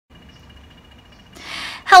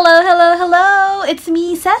Hello, hello, hello! It's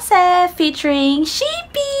me, Sese, featuring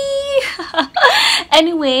Sheepy!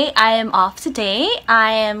 Anyway, I am off today.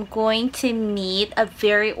 I am going to meet a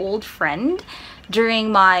very old friend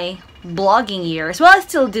during my blogging years. Well, I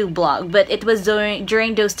still do blog, but it was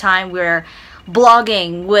during those time where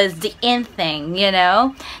blogging was the in thing, you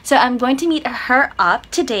know? So I'm going to meet her up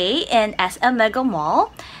today in SM Mega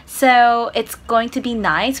Mall. So it's going to be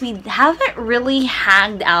nice. We haven't really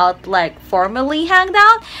hanged out, like formally hanged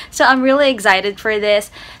out. So I'm really excited for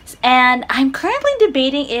this. And I'm currently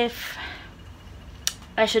debating if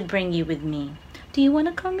I should bring you with me. Do you want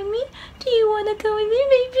to come with me? Do you want to come with me,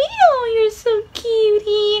 baby? Oh, you're so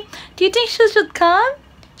cutie. Do you think she should come?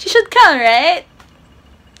 She should come, right?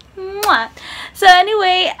 Mwah. So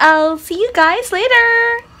anyway, I'll see you guys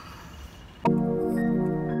later.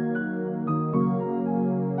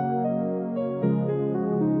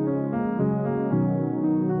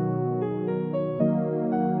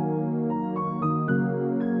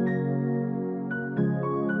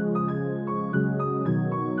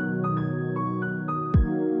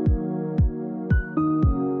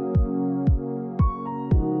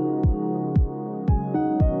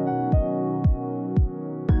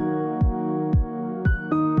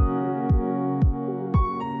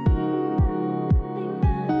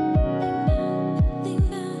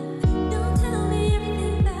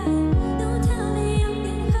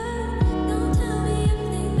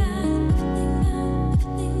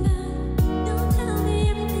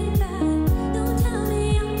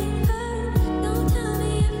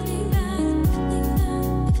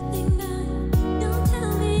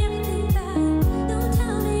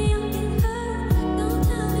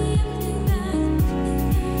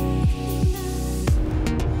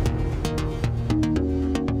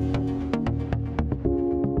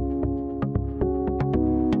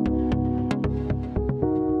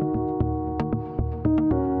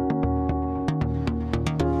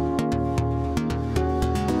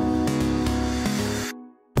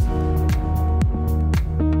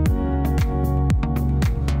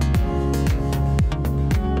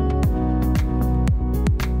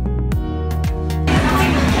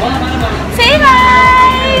 Say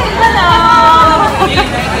hi! Hello!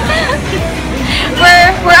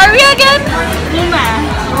 Where are we again?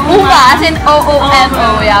 Uma, as in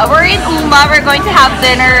O-O-M-O, yeah. We're in Uma. We're going to have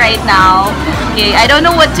dinner right now. Okay, I don't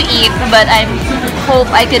know what to eat, but I hope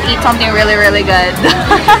I could eat something really, really good.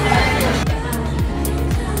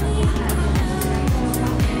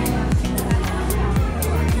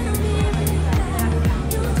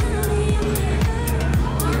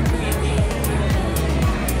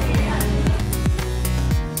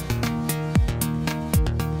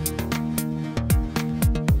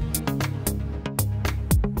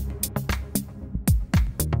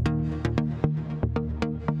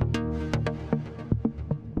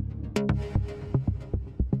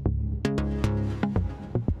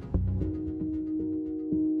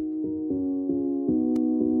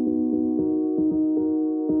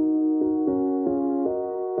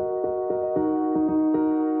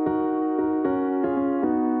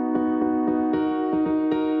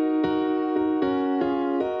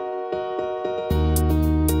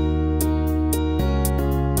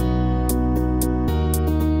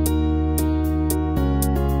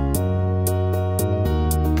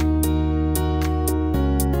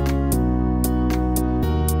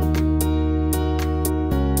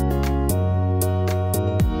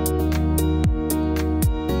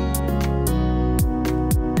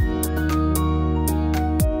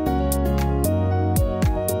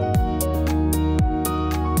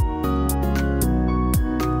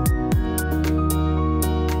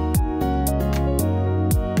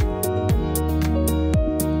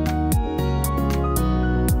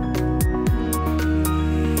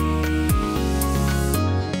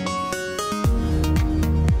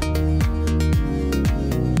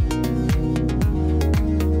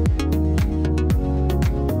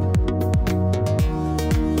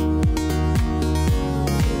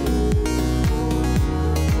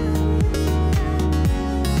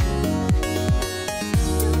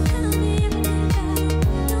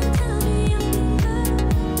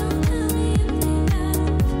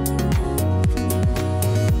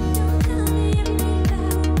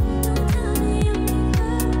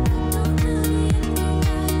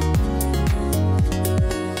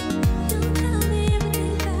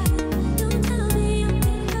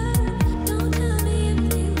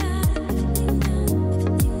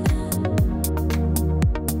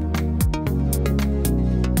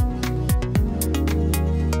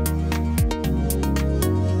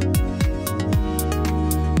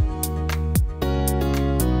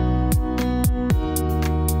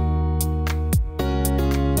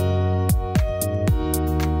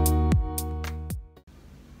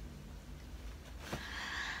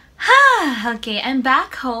 Okay, I'm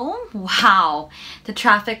back home. Wow, the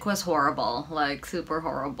traffic was horrible, like super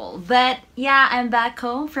horrible. But yeah, I'm back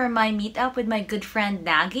home for my meetup with my good friend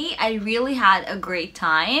Nagi. I really had a great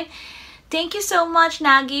time. Thank you so much,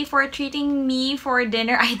 Nagi, for treating me for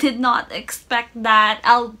dinner. I did not expect that.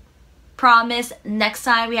 I'll promise next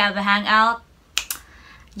time we have a hangout,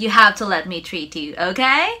 you have to let me treat you,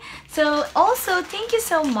 okay? So also, thank you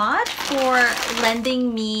so much for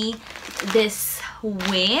lending me this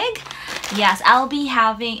wig. Yes, I'll be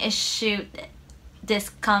having a shoot this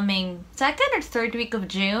coming 2nd or 3rd week of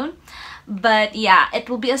June. But yeah, it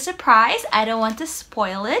will be a surprise. I don't want to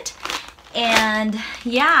spoil it. And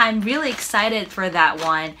yeah, I'm really excited for that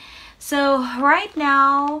one. So right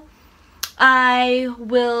now, I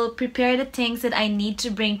will prepare the things that I need to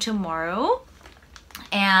bring tomorrow.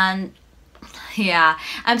 And yeah,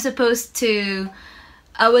 I was supposed to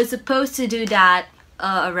do that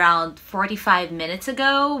around 45 minutes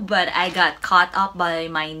ago, but I got caught up by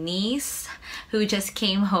my niece who just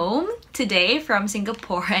came home today from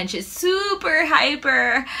Singapore, and she's super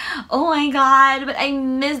hyper. Oh my god, but I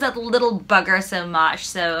miss that little bugger so much.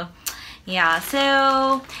 So yeah,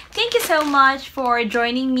 so thank you so much for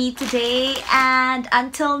joining me today, and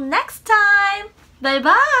until next time, bye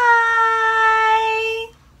bye.